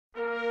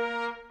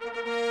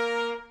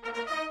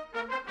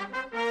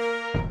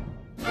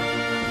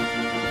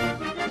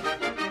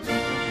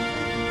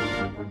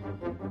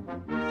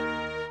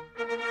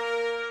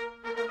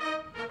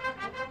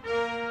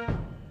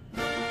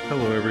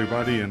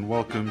everybody, and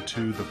welcome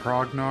to the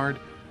Prognard.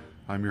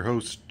 I'm your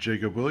host,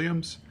 Jacob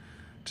Williams.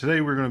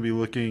 Today we're going to be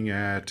looking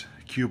at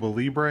Cuba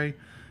Libre,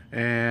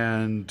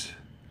 and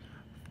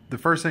the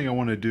first thing I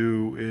want to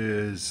do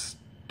is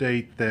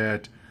state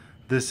that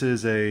this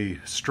is a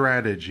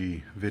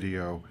strategy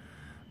video.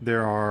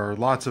 There are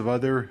lots of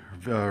other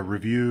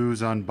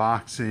reviews,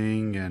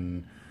 unboxing,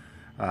 and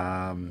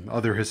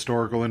other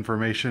historical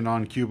information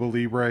on Cuba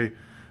Libre.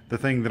 The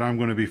thing that I'm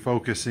going to be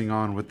focusing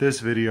on with this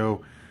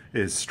video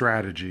is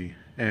strategy,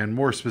 and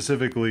more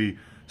specifically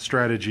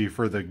strategy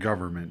for the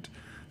government.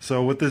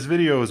 So what this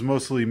video is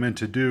mostly meant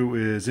to do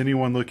is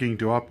anyone looking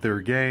to up their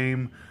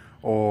game,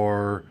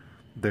 or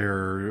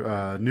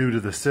they're new to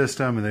the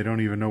system and they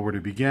don't even know where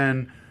to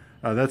begin.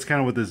 That's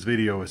kind of what this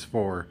video is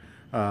for.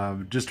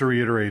 Just to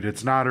reiterate,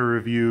 it's not a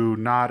review,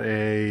 not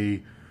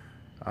a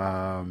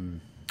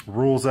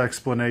rules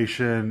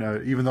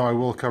explanation. Even though I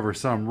will cover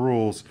some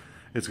rules,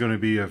 it's going to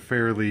be a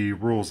fairly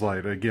rules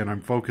light. Again,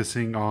 I'm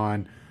focusing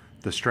on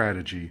the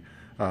strategy.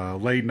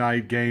 Late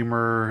night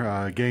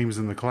gamer, games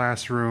in the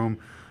classroom,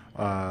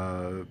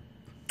 Bart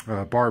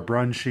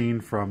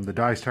Brunsheen from the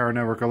Dice Tower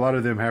Network. A lot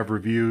of them have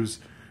reviews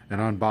and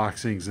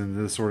unboxings and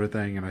this sort of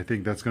thing, and I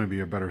think that's going to be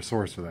a better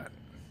source for that.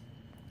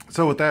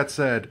 So with that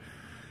said,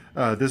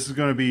 this is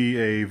going to be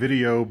a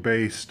video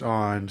based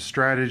on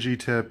strategy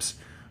tips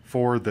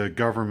for the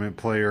government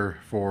player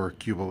for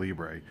Cuba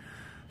Libre.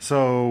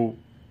 So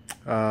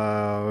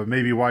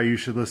maybe why you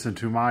should listen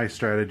to my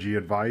strategy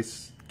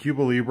advice.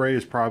 Cuba Libre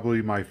is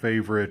probably my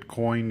favorite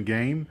coin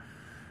game.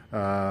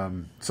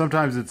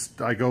 Sometimes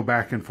I go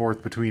back and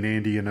forth between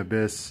Andy and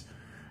Abyss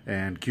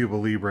and Cuba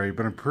Libre,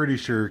 but I'm pretty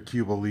sure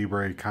Cuba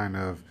Libre kind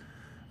of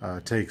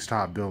takes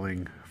top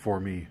billing for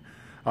me.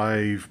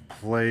 I've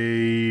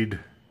played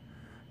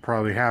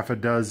probably half a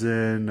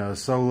dozen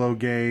solo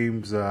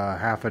games,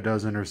 half a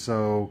dozen or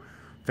so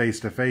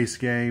face-to-face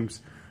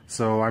games.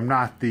 So I'm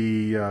not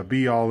the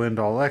be-all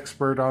end-all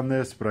expert on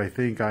this, but I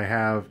think I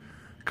have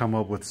come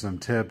up with some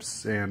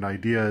tips and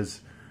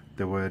ideas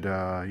that would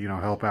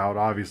help out.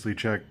 Obviously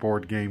check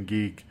Board Game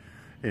Geek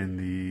in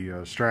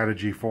the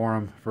strategy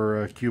forum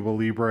for Cuba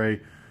Libre,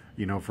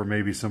 for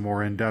maybe some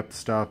more in-depth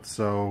stuff.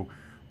 So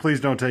please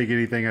don't take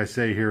anything I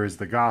say here as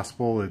the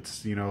gospel.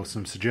 It's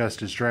some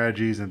suggested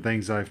strategies and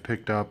things I've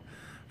picked up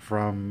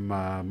from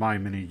my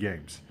mini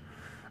games.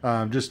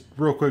 Just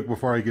real quick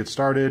before I get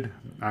started,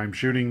 I'm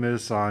shooting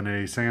this on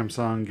a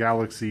Samsung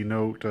Galaxy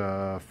Note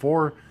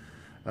 4.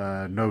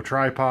 No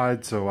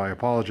tripod, so I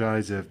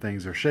apologize if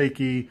things are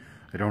shaky.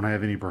 I don't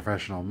have any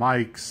professional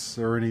mics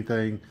or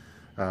anything.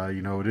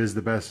 It is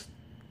the best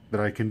that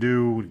I can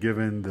do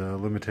given the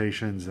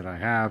limitations that I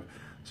have,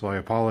 so I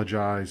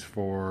apologize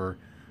for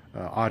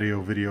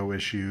audio video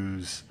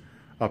issues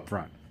up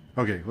front.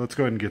 Okay, let's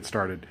go ahead and get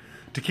started.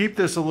 To keep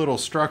this a little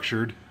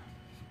structured,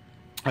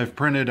 I've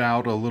printed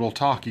out a little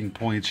talking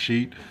points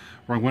sheet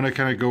where I'm going to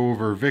kind of go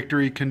over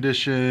victory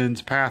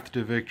conditions, path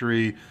to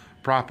victory,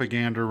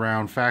 propaganda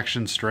round,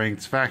 faction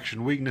strengths,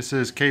 faction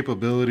weaknesses,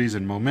 capabilities,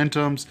 and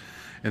momentums,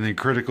 and then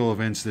critical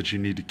events that you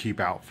need to keep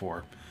out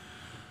for.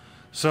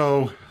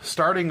 So,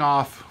 starting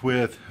off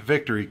with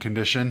victory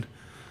condition,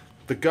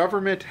 the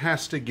government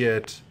has to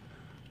get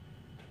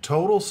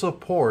total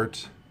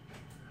support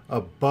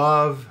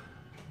above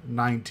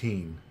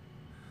 19.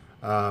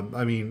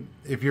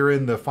 If you're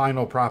in the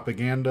final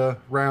propaganda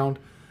round,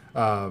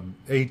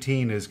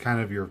 18 is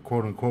kind of your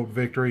quote-unquote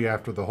victory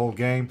after the whole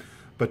game.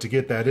 But to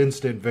get that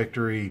instant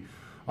victory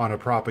on a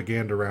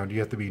propaganda round, you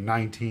have to be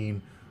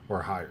 19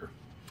 or higher.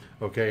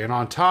 Okay, and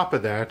on top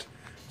of that,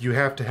 you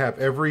have to have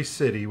every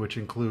city, which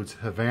includes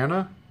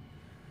Havana,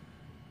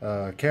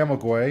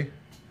 Camagüey,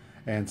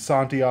 and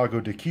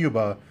Santiago de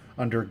Cuba,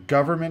 under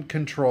government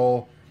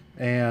control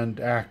and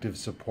active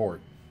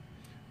support.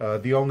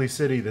 The only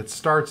city that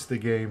starts the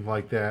game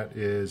like that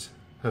is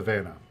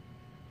Havana.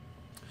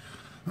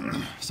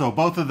 So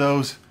both of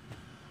those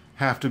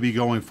have to be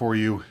going for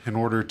you in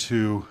order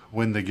to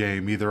win the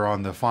game, either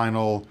on the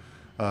final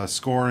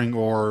scoring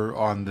or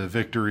on the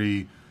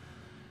victory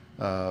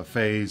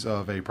phase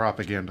of a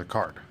propaganda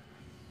card.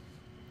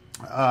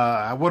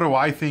 What do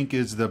I think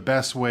is the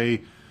best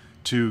way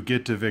to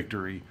get to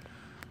victory?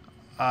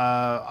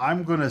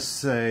 I'm going to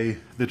say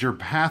that your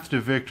path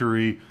to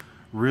victory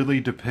really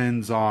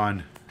depends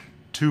on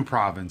two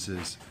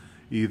provinces,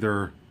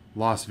 either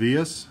Las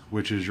Villas,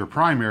 which is your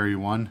primary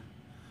one,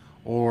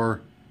 or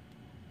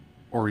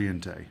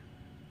Oriente.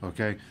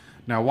 Okay,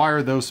 now why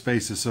are those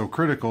spaces so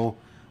critical?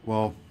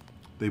 Well,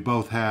 they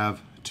both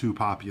have two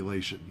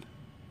population.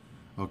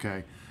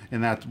 Okay,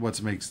 and that's what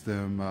makes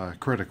them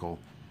critical.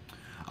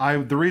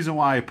 The reason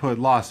why I put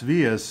Las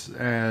Villas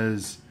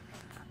as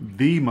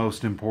the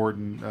most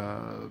important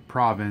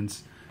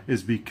province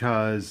is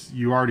because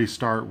you already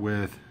start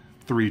with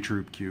 3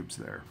 troop cubes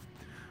there,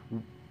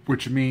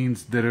 which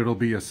means that it'll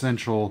be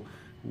essential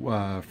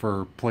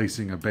for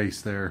placing a base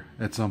there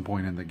at some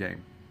point in the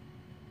game.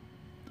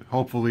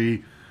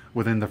 Hopefully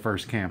within the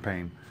first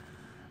campaign.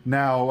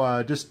 Now,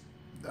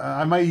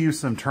 I might use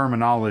some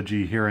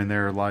terminology here and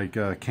there, like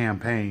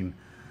campaign.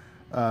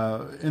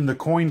 In the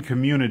coin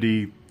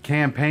community,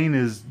 campaign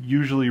is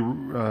usually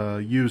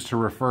used to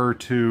refer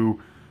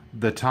to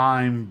the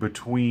time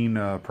between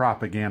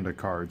propaganda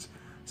cards.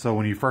 So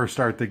when you first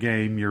start the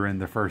game, you're in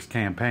the first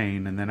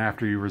campaign, and then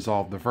after you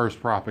resolve the first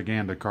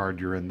propaganda card,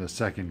 you're in the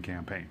second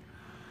campaign.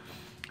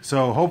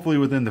 So hopefully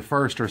within the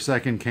first or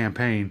second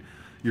campaign,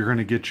 you're going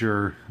to get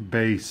your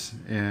base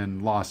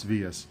in Las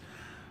Vegas.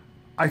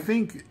 I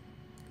think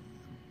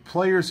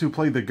players who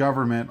play the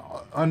government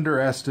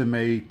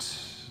underestimate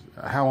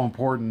how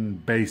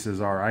important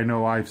bases are. I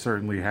know I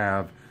certainly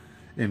have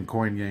in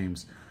coin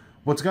games.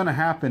 What's going to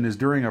happen is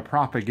during a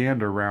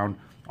propaganda round,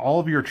 all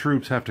of your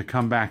troops have to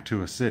come back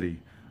to a city,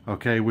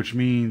 okay? Which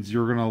means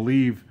you're going to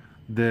leave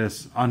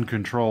this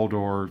uncontrolled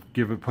or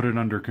put it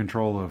under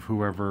control of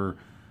whoever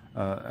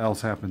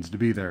else happens to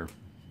be there.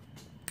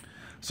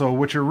 So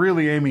what you're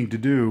really aiming to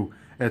do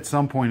at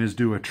some point is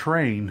do a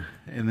train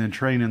and then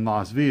train in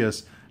Las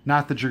Vegas.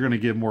 Not that you're going to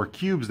get more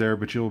cubes there,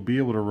 but you'll be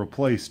able to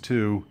replace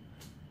 2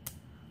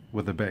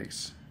 with a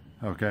base,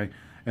 okay?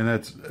 And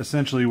that's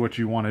essentially what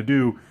you want to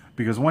do,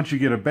 because once you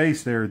get a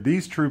base there,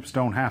 these troops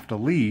don't have to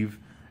leave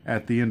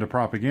at the end of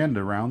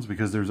propaganda rounds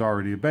because there's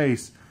already a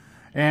base,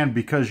 and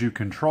because you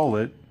control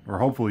it, or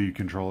hopefully you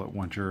control it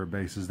once your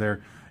base is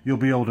there, you'll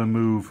be able to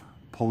move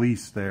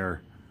police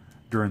there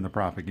during the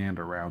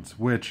propaganda rounds,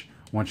 which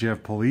once you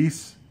have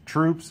police,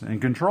 troops,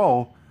 and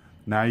control,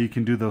 now you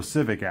can do those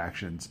civic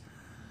actions.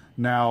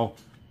 Now,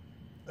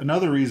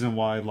 another reason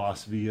why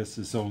Las Vegas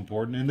is so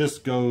important, and this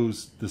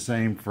goes the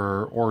same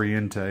for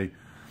Oriente,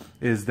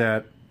 is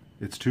that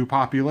it's 2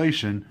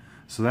 population.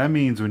 So that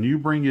means when you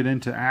bring it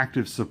into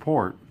active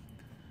support,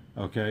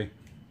 okay,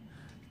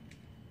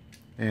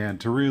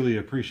 and to really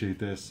appreciate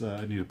this,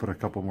 I need to put a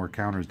couple more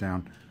counters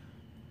down.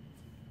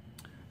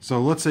 So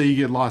let's say you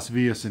get Las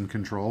Vegas in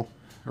control,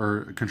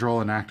 or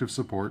control and active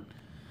support.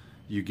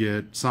 You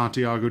get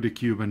Santiago de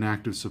Cuba in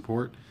active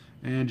support,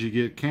 and you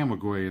get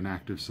Camagüey in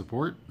active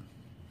support.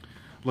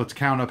 Let's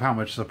count up how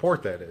much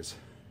support that is.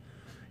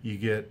 You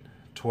get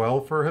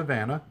 12 for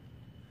Havana,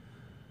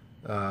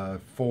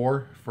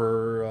 4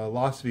 for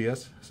Las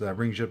Vegas, so that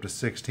brings you up to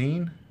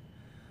 16.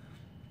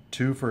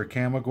 2 for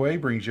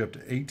Camagüey brings you up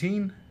to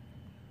 18.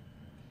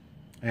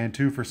 And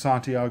 2 for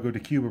Santiago de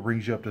Cuba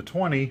brings you up to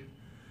 20.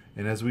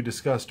 And as we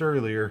discussed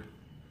earlier,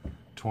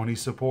 20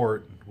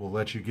 support will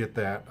let you get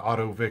that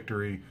auto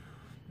victory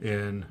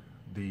in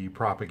the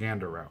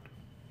propaganda round.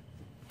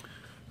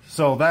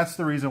 So that's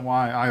the reason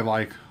why I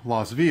like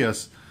Las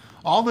Vegas.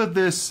 All of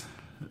this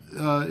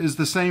is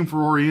the same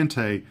for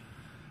Oriente.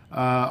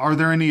 Are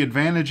there any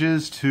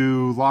advantages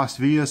to Las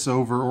Vegas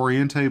over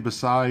Oriente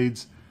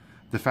besides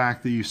the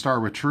fact that you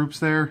start with troops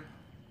there?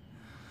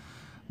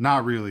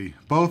 Not really.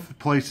 Both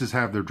places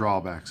have their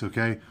drawbacks,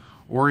 okay?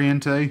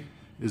 Oriente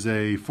is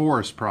a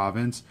forest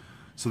province,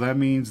 so that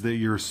means that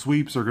your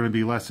sweeps are going to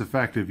be less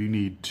effective. You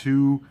need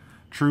 2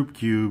 troop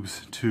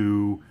cubes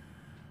to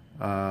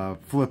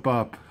flip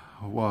up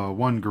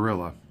 1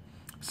 guerrilla.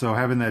 So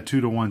having that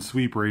 2-to-1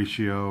 sweep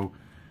ratio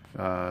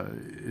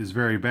is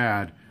very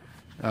bad.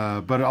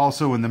 But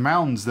also in the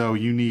mountains, though,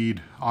 you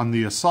need, on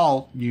the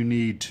assault, you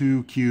need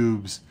 2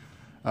 cubes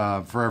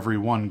for every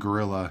 1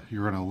 guerrilla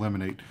you're going to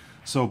eliminate.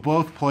 So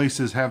both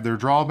places have their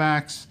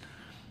drawbacks.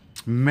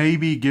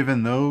 Maybe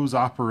given those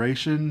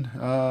operation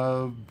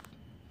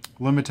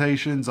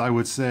limitations, I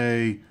would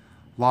say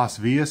Las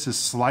Vegas is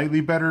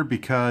slightly better,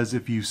 because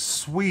if you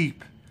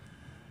sweep,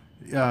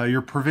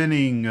 you're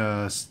preventing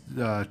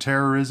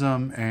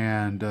terrorism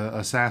and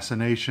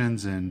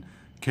assassinations and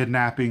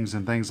kidnappings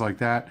and things like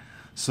that.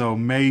 So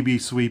maybe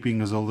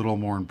sweeping is a little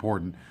more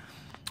important.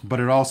 But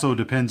it also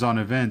depends on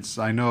events.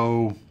 I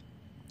know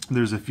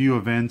there's a few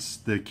events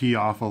that key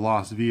off of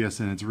Las Vegas,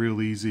 and it's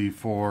real easy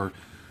for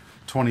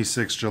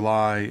 26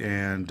 July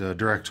and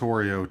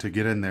Directorio to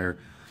get in there.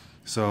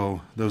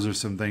 So those are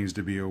some things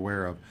to be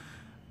aware of.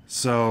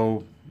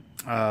 So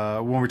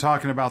when we're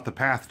talking about the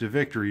path to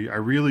victory, I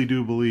really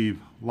do believe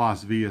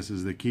Las Vegas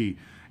is the key.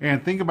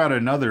 And think about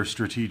another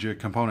strategic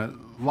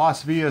component.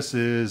 Las Vegas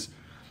is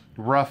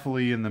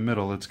roughly in the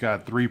middle. It's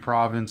got 3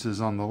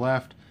 provinces on the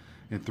left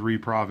and 3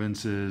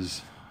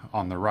 provinces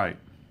on the right.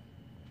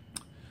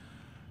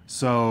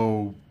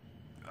 So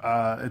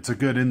it's a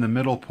good in the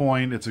middle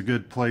point. It's a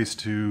good place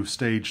to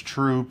stage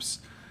troops.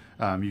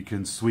 You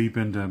can sweep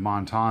into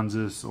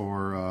Matanzas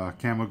or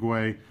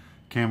Camagüey.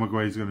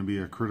 Camagüey is going to be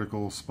a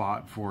critical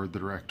spot for the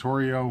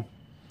Directorio.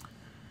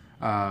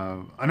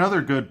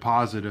 Another good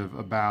positive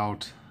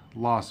about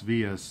Las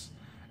Vegas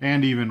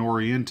and even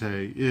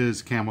Oriente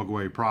is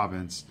Camagüey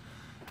province.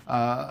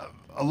 A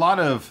lot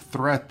of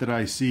threat that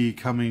I see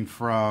coming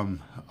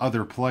from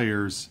other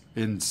players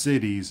in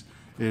cities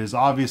is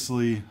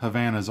obviously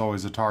Havana is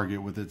always a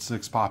target with its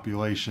 6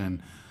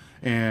 population,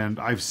 and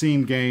I've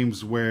seen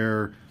games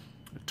where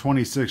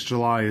 26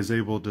 July is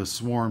able to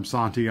swarm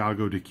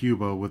Santiago de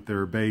Cuba with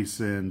their base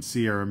in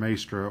Sierra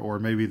Maestra, or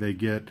maybe they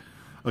get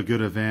a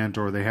good event,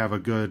 or they have a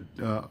good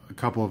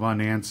couple of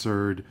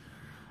unanswered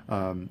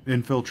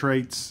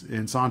infiltrates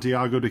in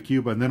Santiago de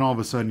Cuba, and then all of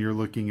a sudden you're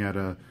looking at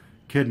a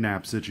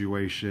kidnap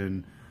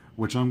situation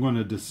which I'm going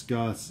to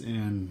discuss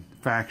in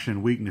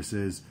faction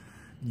weaknesses,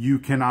 you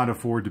cannot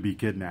afford to be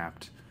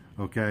kidnapped.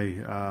 Okay,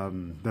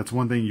 that's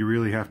one thing you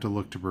really have to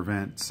look to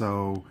prevent.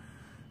 So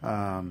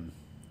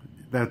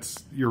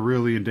you're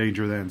really in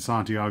danger of that in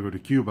Santiago de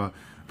Cuba.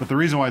 But the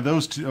reason why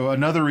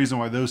another reason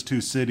why those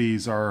two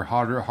cities are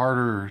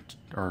hotter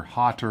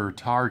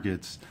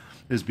targets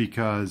is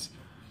because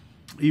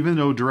even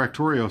though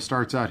Directorio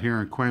starts out here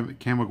in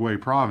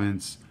Camagüey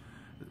province,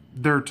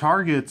 their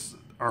targets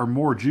are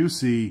more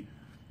juicy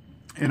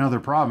in other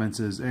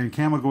provinces, and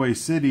Camagüey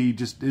City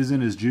just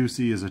isn't as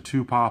juicy as a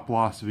Tupop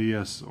Las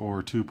Villas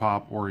or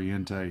Tupop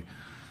Oriente.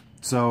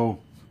 So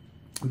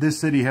this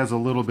city has a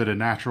little bit of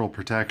natural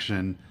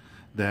protection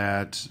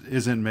that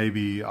isn't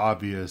maybe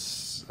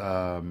obvious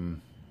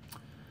when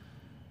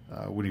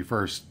you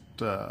first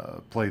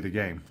play the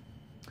game.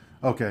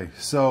 Okay,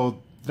 so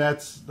I'm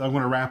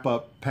going to wrap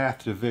up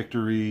Path to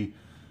Victory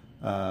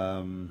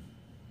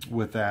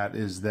with that,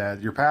 is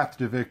that your path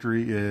to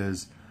victory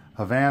is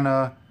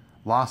Havana,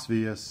 Las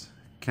Villas,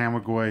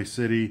 Camagüey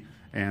City,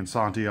 and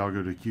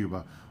Santiago de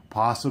Cuba.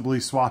 Possibly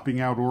swapping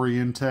out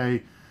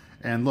Oriente.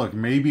 And look,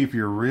 maybe if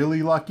you're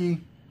really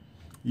lucky,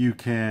 you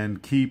can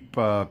keep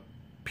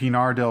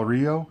Pinar del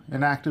Rio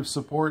in active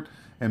support,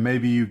 and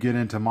maybe you get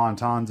into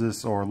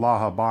Matanzas or La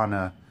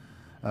Habana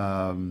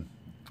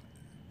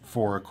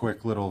for a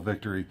quick little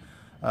victory.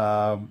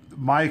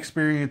 My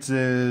experience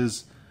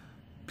is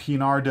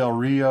Pinar del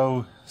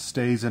Rio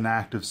stays in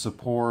active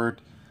support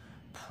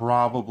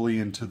probably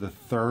into the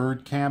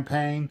third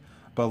campaign,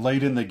 but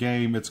late in the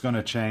game it's going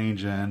to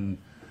change, and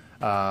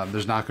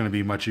there's not going to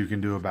be much you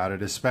can do about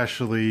it,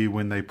 especially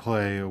when they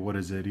play, what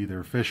is it,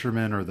 either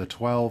Fisherman or the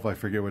 12, I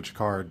forget which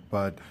card,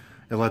 but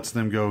it lets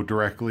them go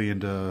directly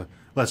into,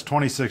 lets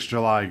 26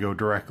 July go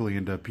directly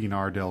into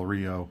Pinar del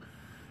Rio,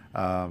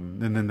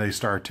 and then they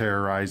start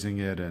terrorizing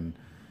it, and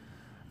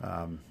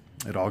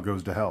it all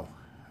goes to hell.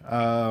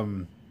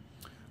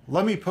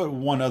 Let me put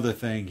one other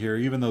thing here,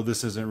 even though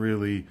this isn't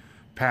really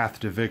Path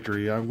to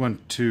Victory.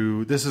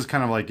 This is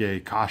kind of like a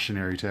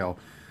cautionary tale.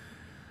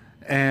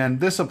 And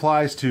this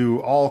applies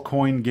to all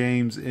coin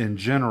games in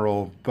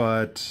general,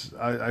 but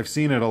I've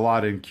seen it a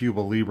lot in Cuba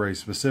Libre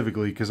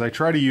specifically, because I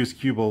try to use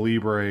Cuba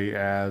Libre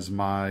as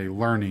my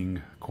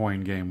learning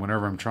coin game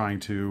whenever I'm trying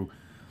to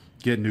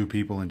get new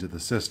people into the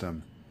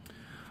system.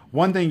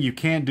 One thing you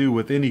can't do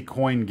with any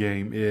coin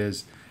game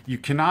is you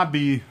cannot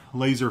be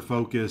laser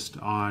focused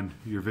on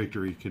your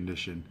victory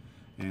condition.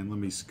 And let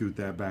me scoot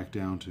that back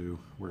down to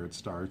where it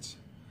starts.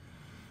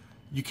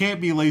 You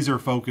can't be laser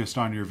focused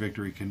on your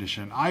victory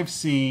condition. I've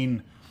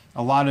seen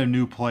a lot of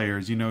new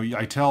players, you know,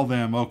 I tell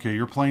them, okay,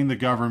 you're playing the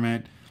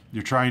government,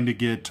 you're trying to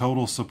get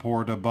total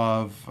support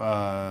above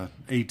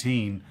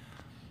 18,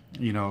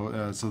 you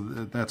know, so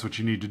that's what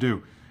you need to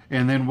do.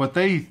 And then what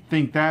they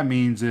think that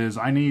means is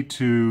I need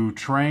to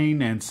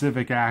train and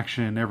civic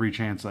action every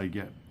chance I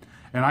get.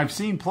 And I've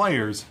seen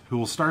players who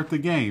will start the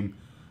game,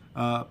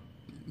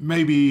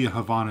 maybe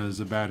Havana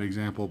is a bad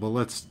example,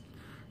 but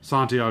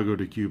Santiago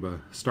de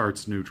Cuba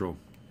starts neutral.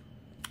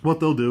 What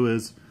they'll do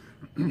is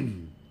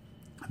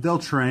they'll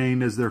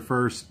train as their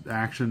first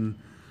action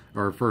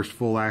or first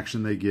full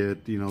action they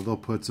get. You know, they'll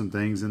put some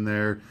things in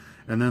there,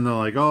 and then they're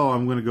like, oh,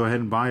 I'm going to go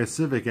ahead and buy a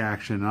civic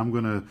action. I'm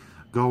going to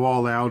go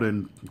all out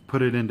and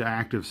put it into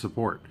active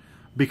support,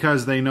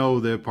 because they know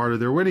that part of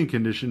their winning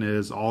condition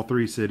is all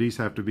three cities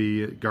have to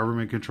be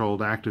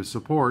government-controlled active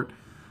support,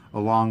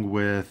 along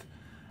with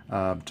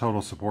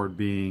total support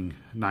being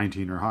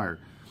 19 or higher.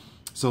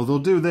 So they'll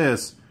do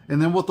this, and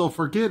then what they'll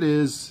forget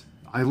is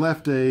I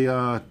left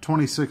a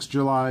 26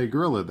 July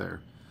guerrilla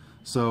there.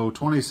 So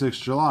 26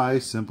 July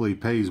simply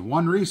pays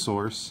one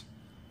resource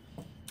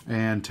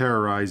and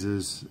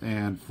terrorizes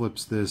and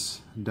flips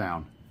this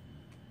down.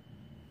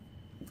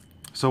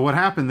 So what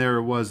happened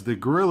there was the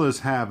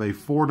guerrillas have a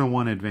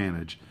 4-to-1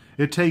 advantage.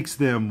 It takes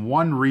them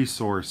one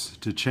resource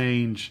to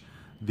change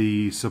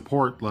the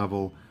support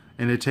level,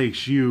 and it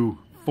takes you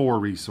 4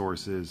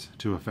 resources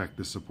to affect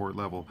the support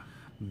level.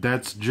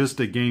 That's just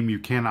a game you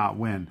cannot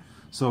win.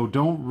 So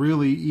don't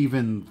really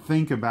even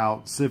think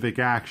about civic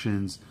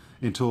actions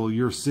until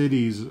your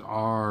cities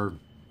are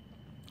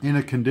in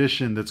a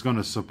condition that's going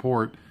to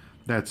support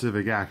that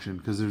civic action,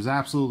 because there's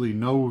absolutely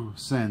no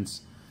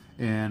sense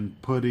in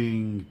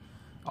putting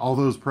all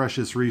those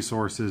precious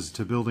resources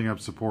to building up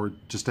support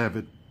just to have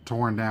it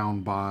torn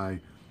down by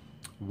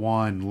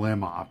one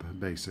limb op,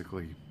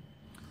 basically.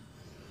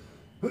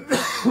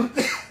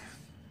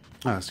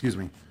 Excuse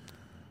me.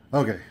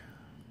 Okay.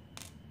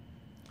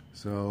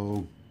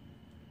 So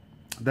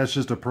that's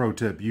just a pro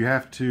tip. You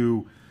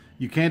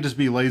can't just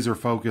be laser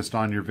focused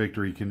on your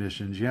victory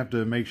conditions. You have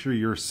to make sure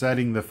you're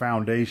setting the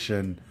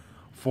foundation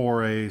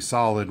for a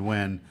solid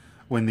win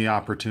when the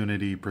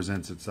opportunity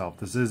presents itself.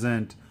 This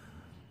isn't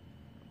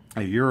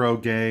a Euro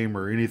game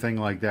or anything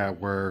like that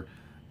where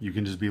you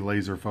can just be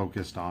laser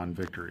focused on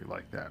victory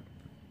like that.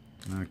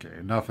 Okay,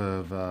 enough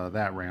of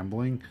that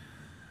rambling.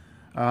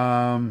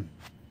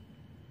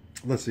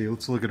 Let's see,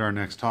 let's look at our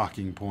next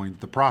talking point,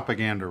 the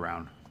propaganda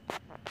round.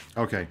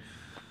 Okay,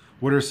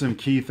 what are some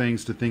key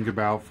things to think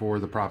about for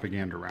the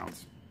propaganda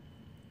rounds?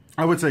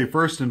 I would say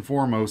first and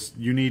foremost,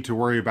 you need to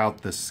worry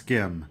about the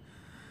skim.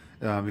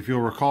 If you'll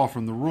recall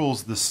from the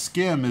rules, the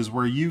skim is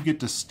where you get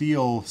to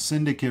steal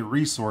syndicate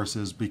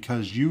resources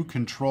because you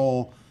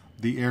control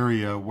the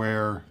area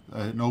where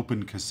an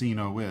open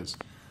casino is.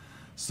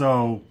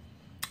 So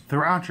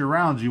throughout your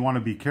rounds, you want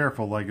to be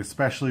careful, like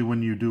especially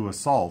when you do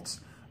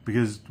assaults,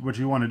 because what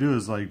you want to do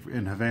is, like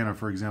in Havana,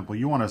 for example,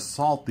 you want to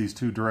assault these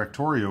two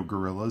Directorio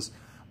guerrillas,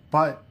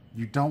 but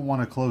you don't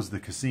want to close the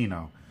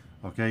casino,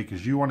 okay?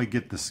 Because you want to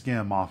get the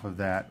skim off of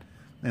that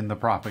in the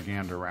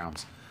propaganda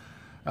rounds.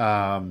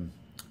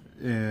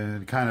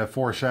 And kind of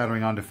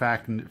foreshadowing onto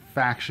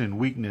faction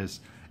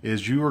weakness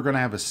is you are going to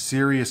have a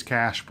serious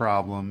cash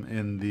problem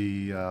in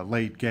the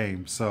late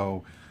game.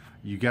 So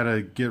you got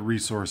to get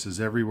resources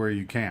everywhere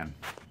you can.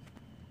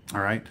 All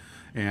right.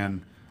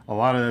 And a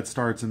lot of that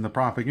starts in the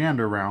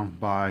propaganda round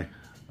by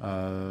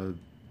the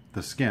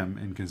skim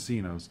in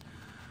casinos.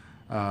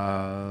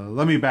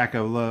 Let me back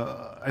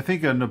up. I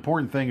think an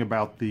important thing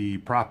about the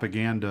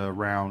propaganda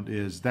round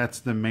is that's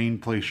the main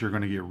place you're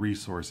going to get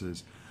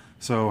resources.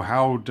 So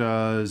how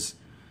does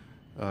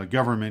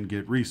government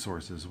get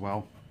resources?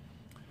 Well,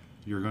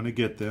 you're going to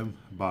get them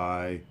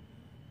by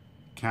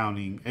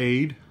counting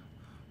aid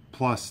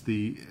plus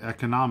the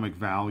economic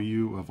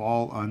value of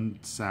all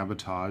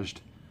unsabotaged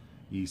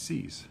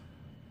ECs.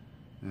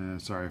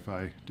 Sorry if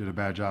I did a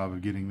bad job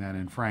of getting that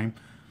in frame,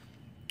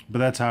 but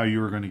that's how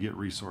you are going to get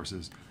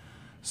resources.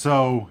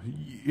 So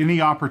any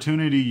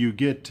opportunity you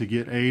get to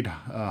get aid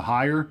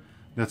higher,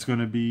 that's going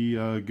to be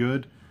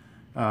good.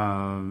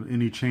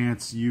 Any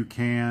chance you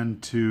can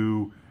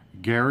to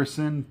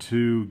garrison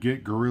to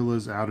get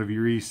guerrillas out of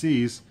your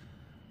ECs,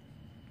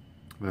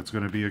 that's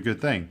going to be a good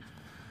thing.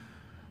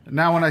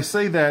 Now, when I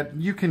say that,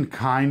 you can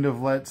kind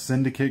of let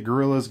syndicate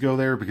guerrillas go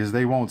there because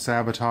they won't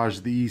sabotage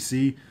the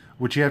EC.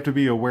 What you have to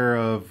be aware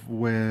of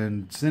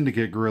when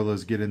syndicate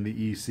guerrillas get in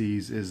the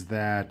ECs is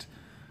that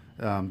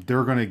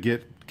they're going to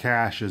get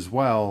cash as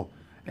well,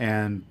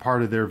 and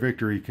part of their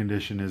victory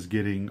condition is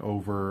getting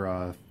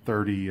over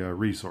 30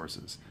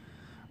 resources.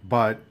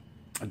 But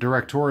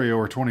Directorio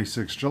or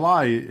 26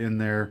 July in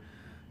there,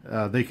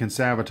 they can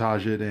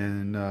sabotage it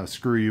and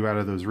screw you out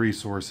of those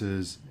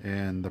resources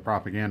in the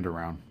propaganda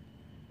round.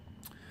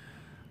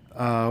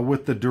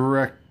 With the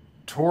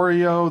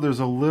Directorio, there's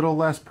a little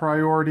less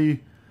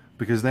priority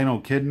because they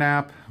don't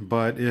kidnap,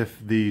 but if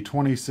the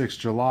 26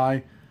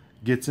 July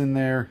gets in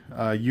there,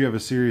 you have a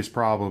serious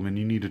problem and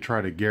you need to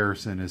try to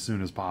garrison as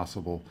soon as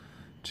possible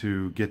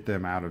to get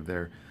them out of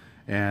there.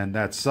 And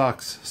that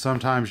sucks.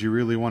 Sometimes you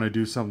really want to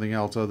do something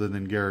else other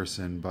than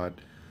garrison, but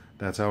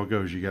that's how it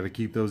goes. You got to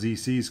keep those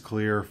ECs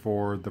clear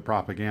for the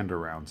propaganda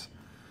rounds.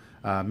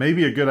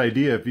 Maybe a good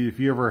idea if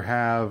you ever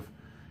have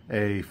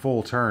a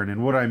full turn,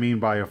 and what I mean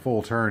by a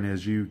full turn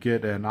is you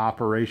get an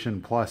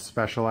operation plus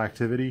special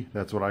activity.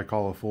 That's what I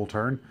call a full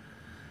turn.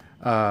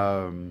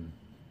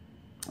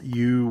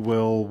 You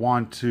will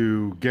want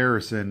to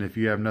garrison if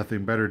you have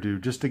nothing better to do,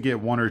 just to get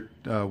one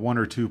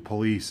or two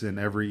police in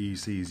every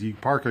ECs. You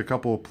park a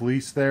couple of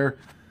police there.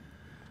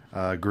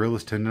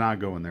 Guerrillas tend to not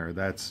go in there.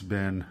 That's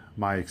been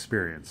my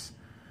experience.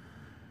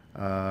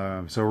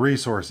 So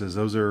resources,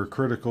 those are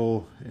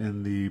critical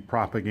in the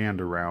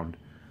propaganda round.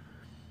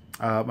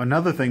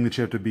 Another thing that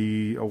you have to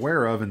be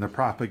aware of in the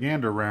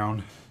propaganda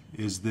round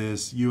is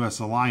this U.S.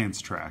 alliance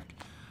track.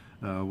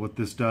 What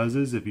this does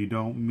is if you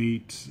don't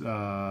meet,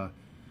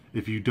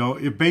 if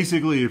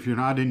you're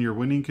not in your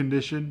winning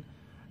condition,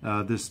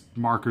 this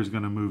marker is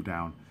going to move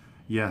down.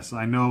 Yes,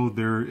 I know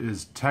there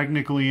is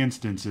technically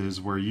instances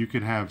where you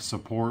can have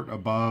support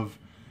above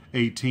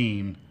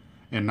 18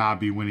 and not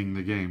be winning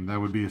the game.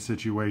 That would be a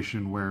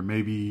situation where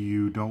maybe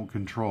you don't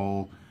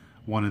control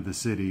one of the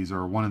cities,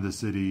 or one of the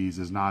cities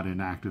is not in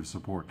active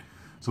support.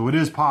 So it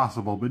is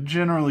possible, but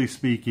generally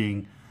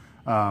speaking,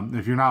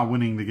 if you're not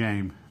winning the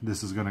game,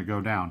 this is going to go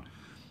down.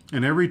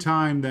 And every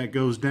time that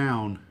goes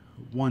down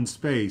one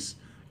space,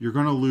 you're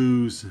going to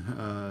lose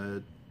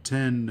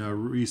 10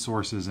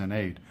 resources and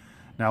aid.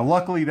 Now,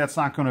 luckily, that's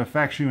not going to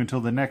affect you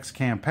until the next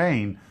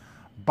campaign,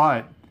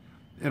 but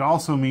it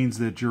also means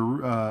that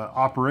your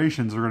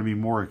operations are going to be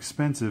more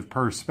expensive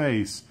per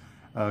space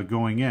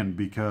going in,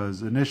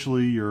 because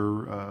initially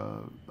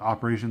your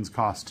operations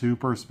cost 2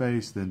 per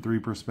space, then 3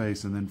 per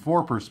space, and then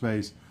 4 per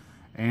space,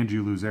 and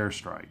you lose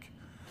airstrike.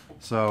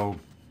 So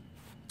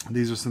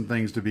these are some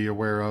things to be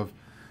aware of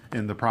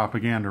in the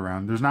propaganda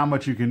round. There's not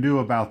much you can do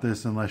about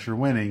this unless you're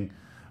winning,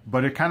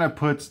 but it kind of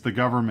puts the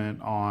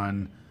government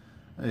on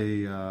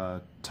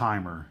a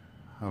timer,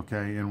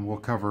 okay? And we'll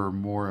cover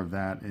more of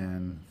that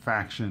in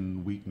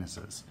faction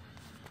weaknesses.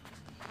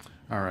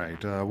 All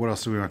right, what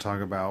else do we want to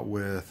talk about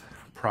with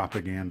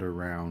propaganda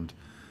round?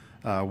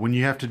 When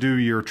you have to do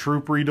your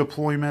troop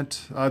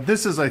redeployment,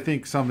 this is, I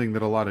think, something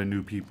that a lot of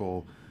new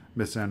people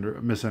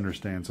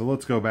misunderstand. So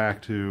let's go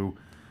back to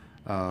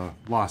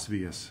Las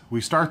Vegas.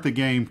 We start the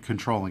game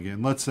controlling it,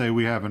 and let's say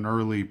we have an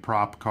early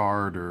prop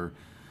card, or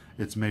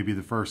it's maybe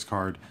the first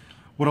card.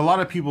 What a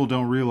lot of people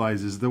don't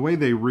realize is the way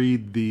they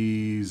read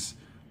these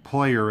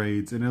player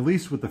aids, and at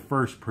least with the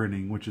first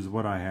printing, which is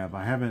what I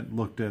haven't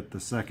looked at the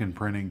second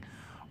printing,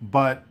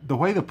 but the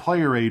way the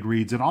player aid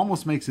reads, it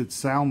almost makes it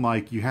sound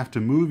like you have to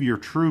move your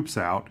troops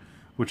out,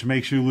 which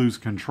makes you lose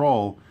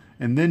control,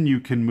 and then you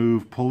can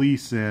move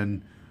police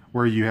in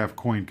where you have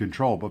coin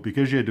control. But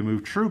because you had to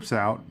move troops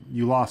out,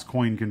 you lost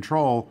coin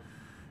control,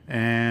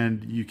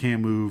 and you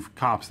can't move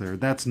cops there.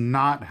 That's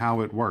not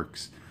how it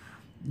works.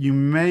 You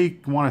may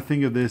want to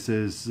think of this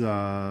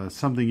as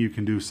something you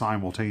can do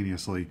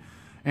simultaneously.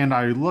 And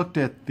I looked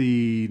at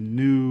the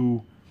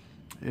new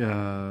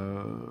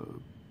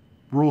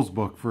rules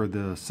book for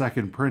the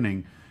second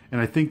printing,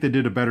 and I think they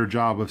did a better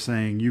job of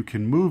saying you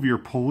can move your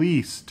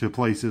police to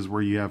places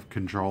where you have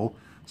control.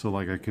 So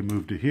like I can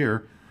move to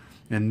here,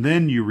 and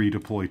then you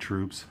redeploy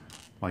troops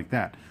like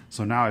that.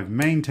 So now I've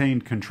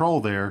maintained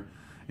control there,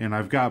 and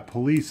I've got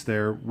police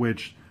there,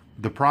 which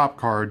the prop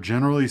card,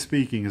 generally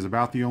speaking, is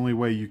about the only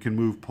way you can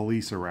move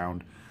police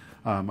around.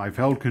 I've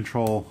held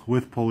control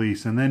with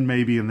police, and then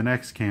maybe in the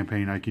next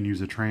campaign I can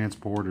use a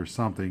transport or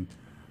something,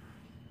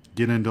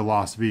 get into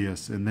Las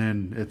Vegas, and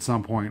then at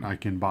some point I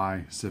can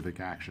buy civic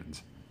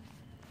actions.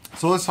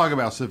 So let's talk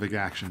about civic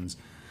actions.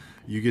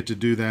 You get to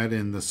do that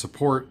in the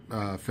support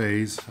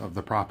phase of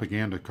the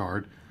propaganda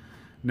card.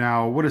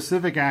 Now, what a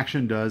civic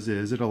action does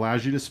is it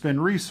allows you to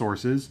spend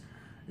resources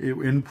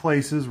in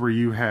places where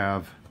you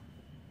have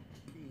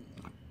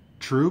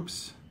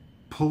troops,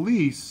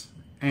 police,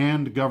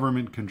 and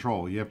government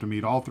control. You have to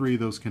meet all three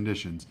of those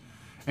conditions.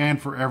 And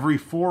for every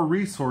 4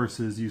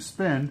 resources you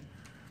spend,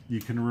 you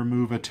can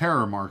remove a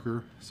terror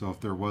marker. So if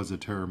there was a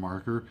terror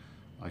marker,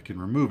 I can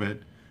remove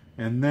it.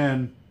 And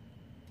then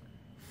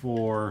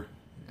for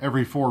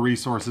every 4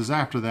 resources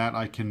after that,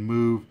 I can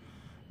move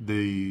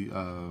the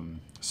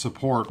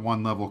support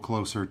 1 level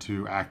closer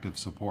to active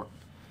support.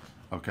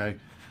 Okay.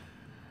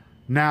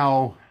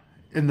 Now,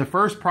 in the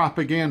first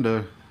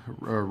propaganda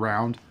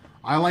round,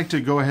 I like to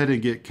go ahead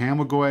and get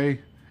Camagüey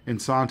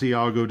and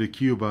Santiago de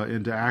Cuba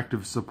into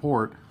active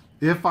support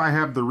if I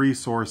have the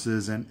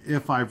resources and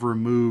if I've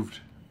removed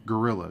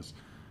guerrillas.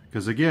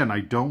 Because again, I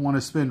don't want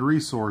to spend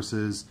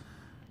resources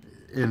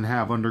and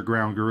have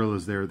underground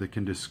guerrillas there that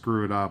can just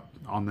screw it up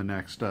on the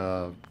next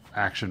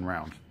action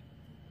round.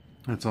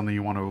 That's something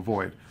you want to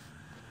avoid.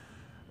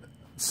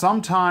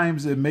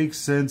 Sometimes it makes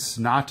sense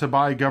not to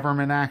buy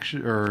government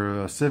action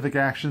or civic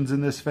actions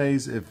in this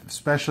phase,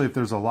 especially if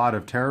there's a lot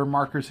of terror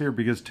markers here,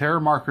 because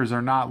terror markers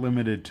are not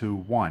limited to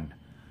 1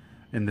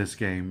 in this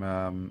game.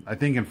 I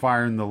think in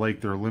Fire in the Lake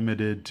they're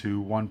limited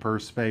to 1 per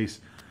space,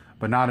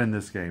 but not in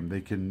this game.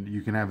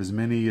 You can have as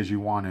many as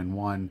you want in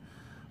 1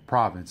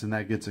 province, and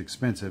that gets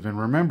expensive. And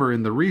remember,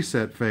 in the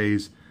reset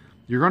phase,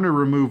 you're going to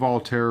remove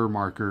all terror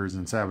markers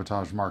and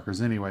sabotage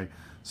markers anyway.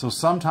 So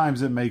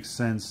sometimes it makes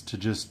sense to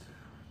just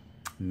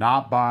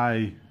not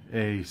buy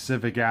a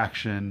civic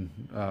action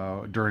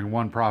during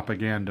 1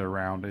 propaganda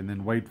round and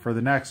then wait for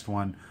the next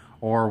one,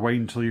 or wait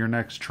until your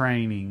next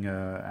training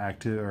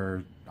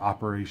or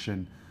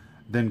operation,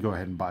 then go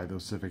ahead and buy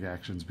those civic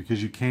actions,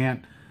 because you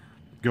can't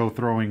go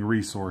throwing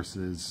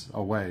resources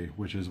away,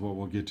 which is what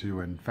we'll get to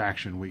in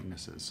faction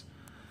weaknesses.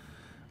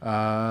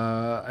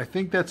 I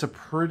think that's a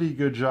pretty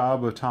good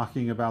job of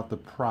talking about the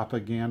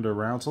propaganda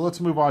round. So let's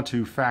move on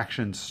to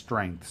faction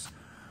strengths.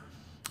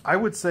 I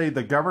would say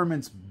the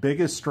government's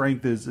biggest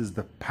strength is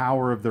the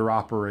power of their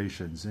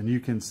operations, and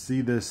you can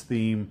see this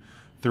theme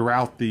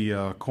throughout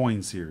the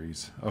coin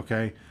series.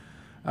 Okay,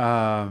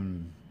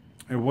 and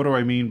what do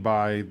I mean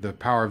by the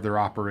power of their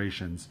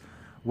operations?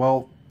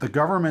 Well, the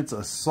government's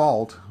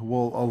assault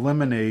will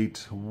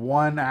eliminate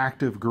 1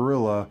 active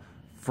guerrilla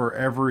for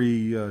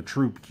every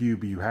troop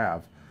cube you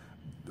have,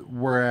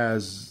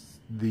 whereas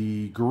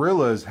the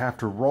guerrillas have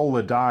to roll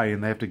a die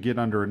and they have to get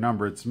under a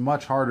number. It's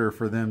much harder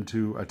for them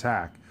to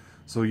attack.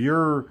 So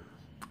your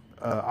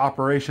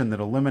operation that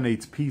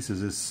eliminates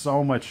pieces is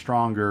so much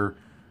stronger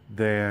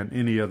than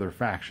any other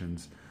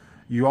factions.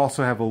 You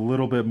also have a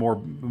little bit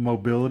more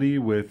mobility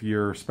with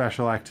your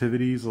special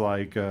activities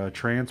like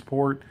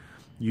transport.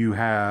 You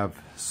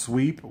have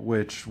sweep,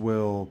 which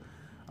will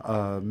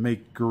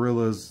make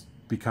guerrillas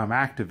become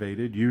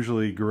activated.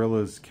 Usually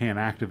guerrillas can't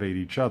activate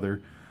each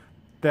other.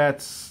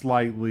 That's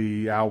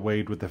slightly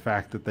outweighed with the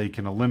fact that they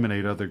can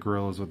eliminate other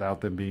guerrillas without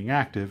them being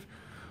active.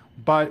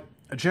 But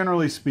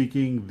generally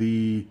speaking,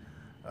 the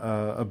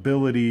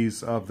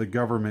abilities of the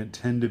government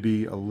tend to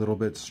be a little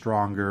bit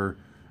stronger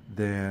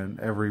than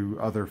every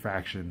other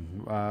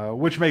faction,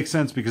 which makes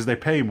sense because they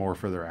pay more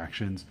for their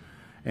actions.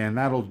 And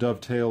that'll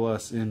dovetail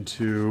us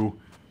into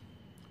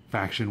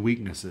faction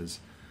weaknesses.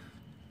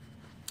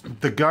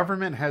 The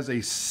government has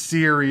a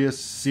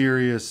serious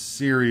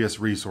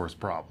resource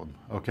problem,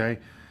 okay?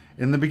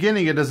 In the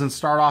beginning, it doesn't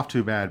start off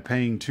too bad,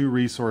 paying 2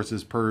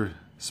 resources per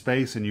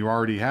space, and you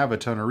already have a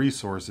ton of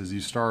resources. You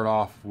start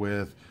off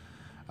with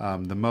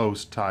the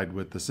most tied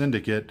with the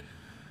syndicate.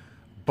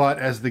 But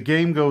as the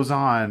game goes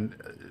on,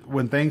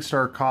 when things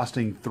start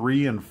costing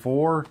 3 and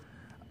 4,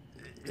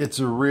 it's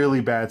a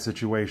really bad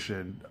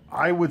situation.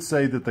 I would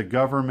say that the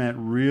government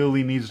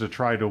really needs to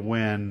try to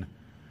win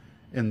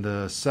in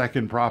the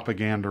second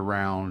propaganda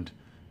round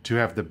to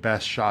have the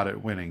best shot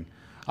at winning.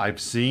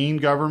 I've seen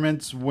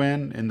governments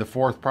win in the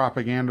fourth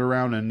propaganda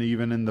round and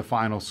even in the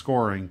final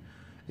scoring.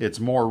 It's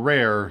more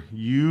rare.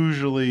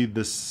 Usually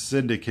the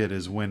syndicate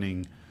is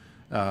winning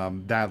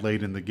that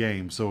late in the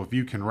game. So if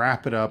you can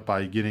wrap it up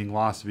by getting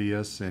Las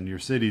Villas and your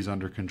cities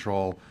under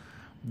control,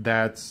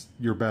 that's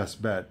your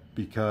best bet,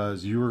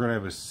 because you are going to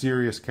have a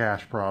serious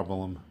cash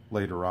problem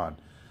later on.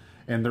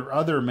 And their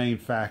other main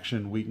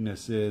faction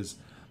weakness is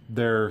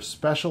their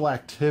special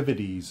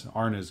activities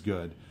aren't as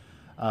good.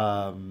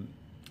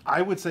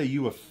 I would say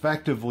you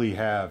effectively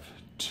have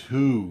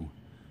two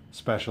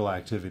special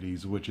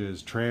activities, which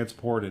is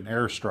transport and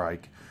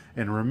airstrike.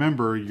 And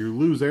remember, you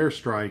lose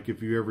airstrike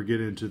if you ever get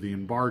into the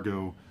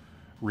embargo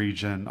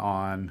region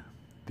on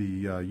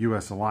the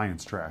U.S.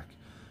 alliance track.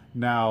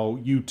 Now,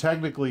 you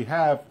technically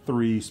have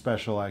 3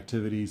 special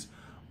activities,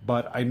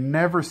 but I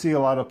never see a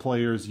lot of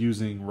players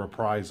using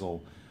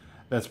reprisal.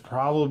 That's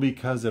probably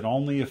because it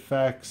only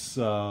affects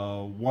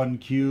 1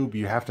 cube.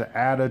 You have to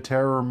add a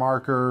terror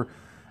marker,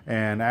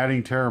 and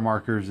adding terror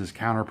markers is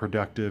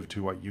counterproductive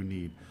to what you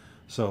need.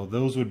 So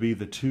those would be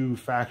the 2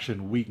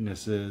 faction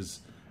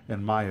weaknesses,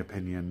 in my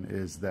opinion,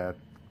 is that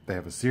they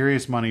have a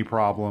serious money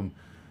problem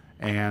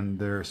and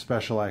their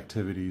special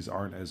activities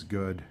aren't as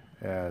good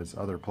as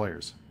other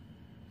players.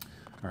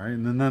 All right,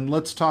 and then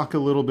let's talk a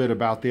little bit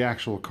about the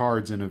actual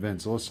cards and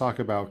events. So let's talk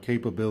about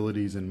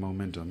capabilities and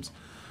momentums.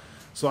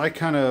 So I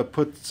kind of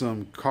put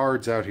some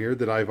cards out here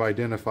that I've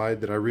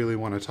identified that I really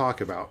want to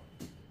talk about.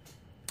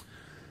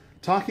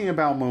 Talking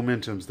about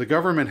momentums, the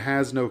government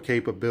has no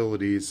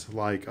capabilities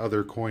like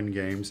other coin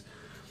games.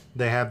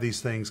 They have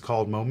these things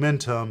called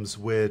momentums,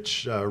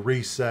 which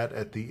reset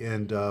at the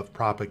end of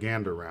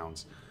propaganda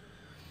rounds.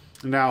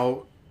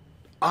 Now,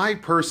 I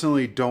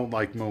personally don't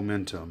like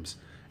momentums,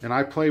 and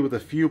I play with a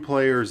few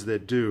players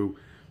that do.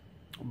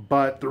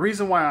 But the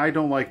reason why I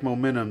don't like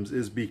momentums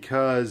is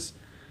because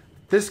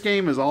this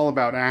game is all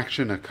about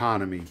action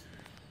economy.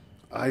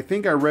 I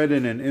think I read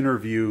in an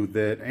interview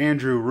that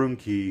Andrew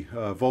Runke,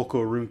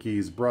 Volko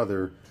Runke's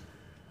brother,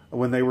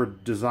 when they were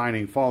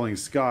designing Falling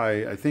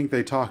Sky, I think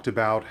they talked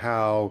about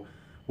how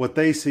what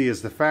they see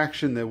is the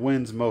faction that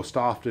wins most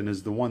often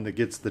is the one that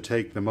gets to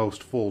take the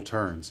most full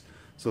turns.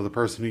 So the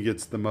person who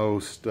gets the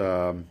most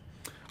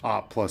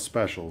op plus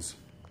specials.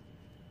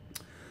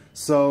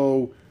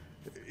 So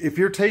if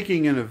you're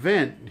taking an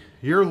event,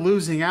 you're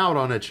losing out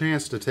on a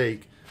chance to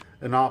take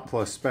an op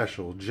plus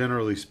special,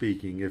 generally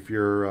speaking, if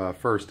you're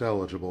first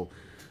eligible,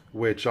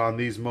 which on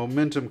these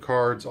momentum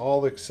cards,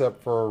 all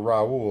except for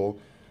Raul,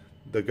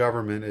 the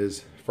government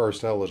is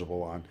first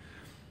eligible on.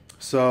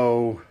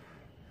 So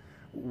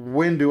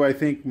when do I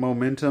think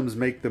momentums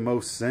make the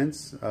most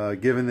sense,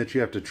 given that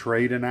you have to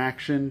trade an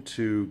action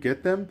to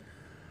get them?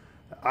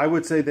 I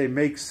would say they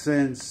make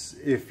sense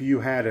if you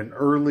had an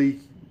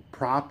early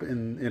prop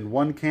in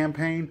one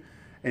campaign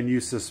and you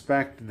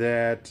suspect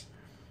that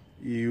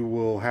you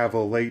will have a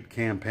late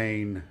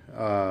campaign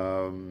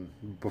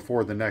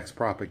before the next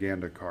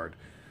propaganda card.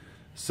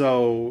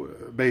 So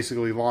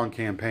basically long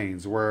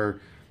campaigns where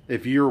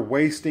if you're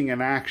wasting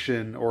an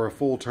action or a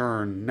full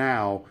turn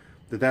now,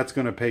 that's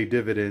going to pay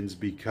dividends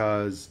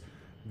because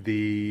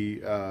the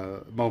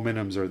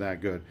momentums are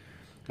that good.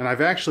 And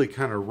I've actually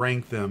kind of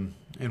ranked them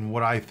in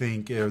what I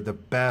think are the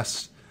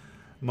best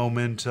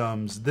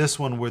momentums. This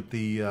one with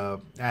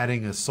the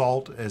adding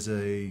assault as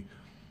a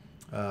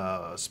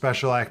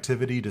special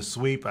activity to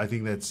sweep, I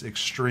think that's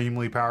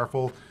extremely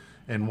powerful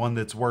and one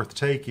that's worth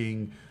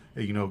taking,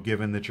 you know,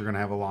 given that you're going to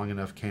have a long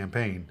enough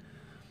campaign.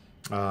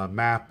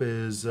 Map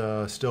is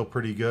still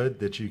pretty good,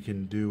 that you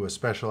can do a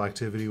special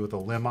activity with a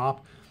limb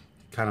op.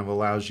 Kind of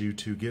allows you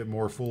to get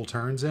more full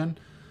turns in.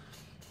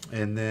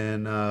 And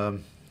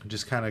then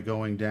just kind of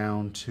going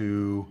down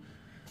to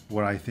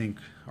what I think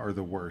are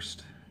the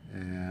worst.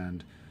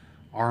 And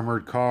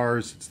armored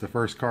cars, it's the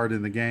first card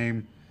in the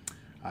game.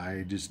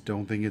 I just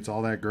don't think it's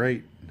all that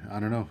great.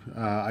 I don't know.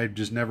 I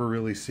just never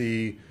really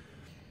see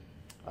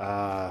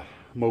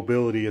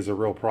mobility as a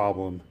real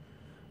problem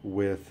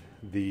with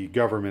the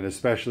government,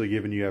 especially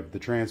given you have the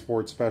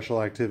transport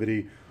special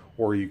activity,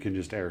 or you can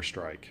just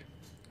airstrike.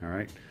 All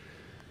right.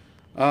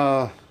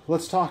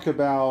 Let's talk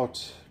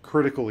about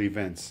critical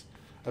events.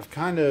 I've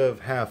kind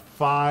of have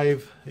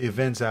 5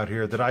 events out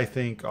here that I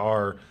think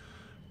are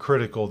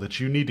critical, that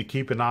you need to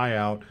keep an eye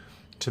out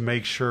to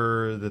make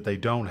sure that they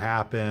don't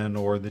happen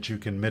or that you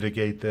can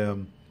mitigate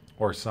them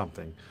or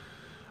something.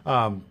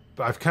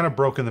 I've kind of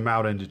broken them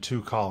out into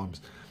 2 columns.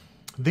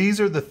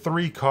 These are the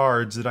 3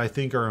 cards that I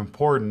think are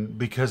important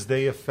because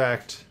they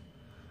affect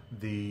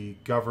the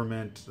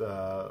government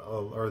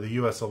or the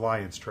U.S.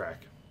 alliance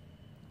track.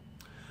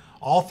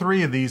 All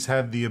 3 of these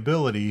have the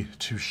ability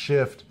to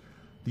shift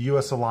the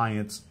U.S.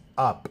 alliance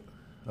up,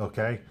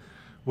 okay,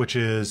 which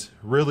is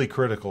really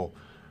critical.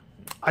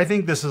 I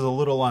think this is a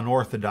little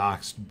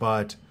unorthodox,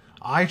 but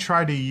I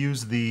try to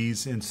use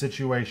these in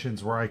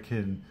situations where I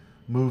can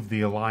move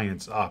the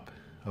alliance up,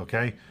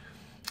 okay?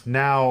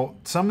 Now,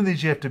 some of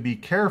these you have to be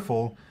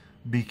careful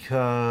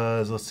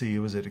because, let's see,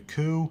 was it a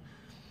coup?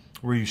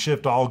 where you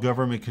shift all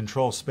government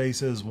control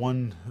spaces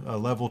one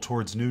level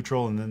towards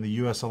neutral, and then the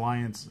U.S.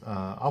 alliance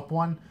up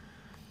one.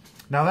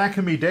 Now that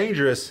can be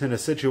dangerous in a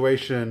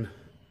situation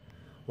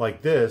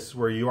like this,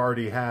 where you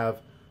already have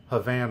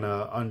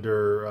Havana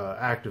under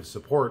active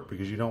support,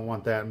 because you don't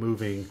want that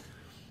moving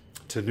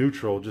to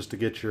neutral just to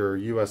get your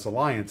U.S.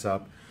 alliance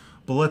up.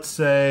 But let's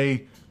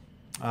say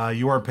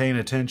you weren't paying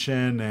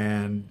attention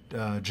and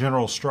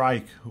general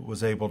strike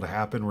was able to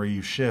happen, where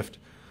you shift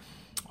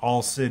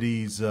all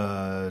cities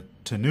to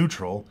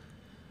neutral.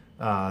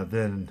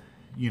 Then,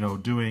 you know,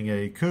 doing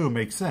a coup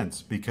makes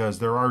sense because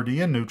they're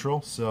already in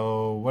neutral.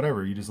 So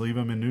whatever, you just leave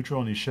them in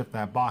neutral and you shift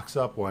that box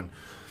up one.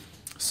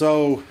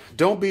 So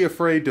don't be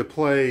afraid to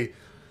play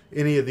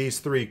any of these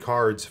three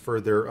cards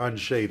for their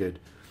unshaded.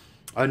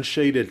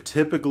 Unshaded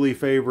typically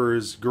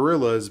favors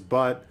guerrillas,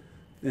 but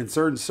in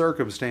certain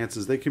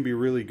circumstances they can be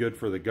really good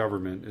for the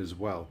government as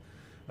well.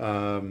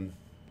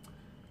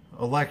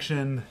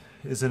 Election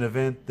is an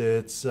event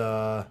that's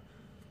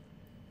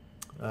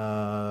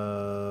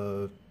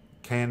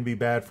can be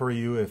bad for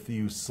you if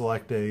you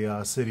select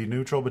a city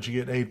neutral, but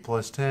you get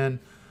 8+10.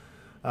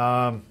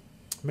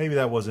 Maybe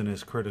that wasn't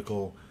as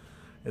critical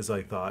as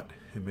I thought.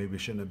 It maybe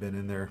shouldn't have been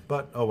in there,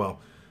 but oh well.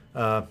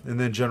 And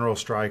then general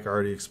strike, I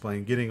already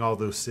explained. Getting all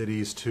those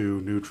cities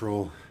to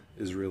neutral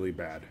is really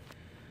bad.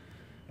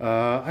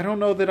 I don't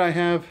know that I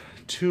have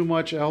too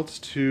much else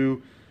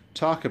to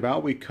talk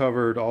about. We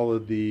covered all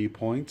of the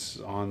points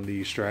on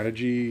the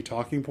strategy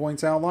talking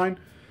points outline.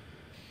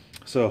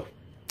 So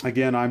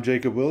again, I'm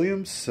Jacob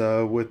Williams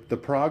with the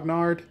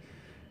Prognard,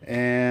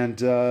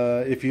 and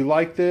if you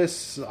like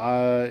this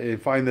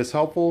and find this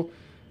helpful,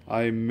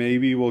 I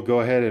maybe will go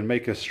ahead and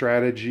make a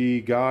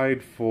strategy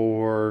guide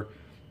for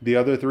the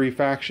other three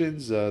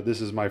factions.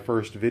 This is my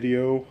first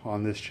video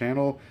on this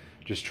channel,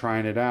 just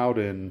trying it out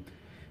and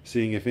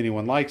seeing if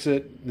anyone likes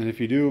it. And if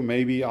you do,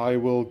 maybe I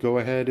will go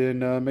ahead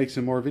and make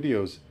some more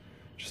videos.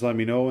 Just let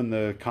me know in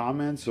the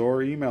comments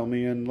or email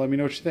me and let me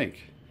know what you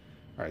think.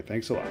 All right,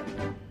 thanks a lot.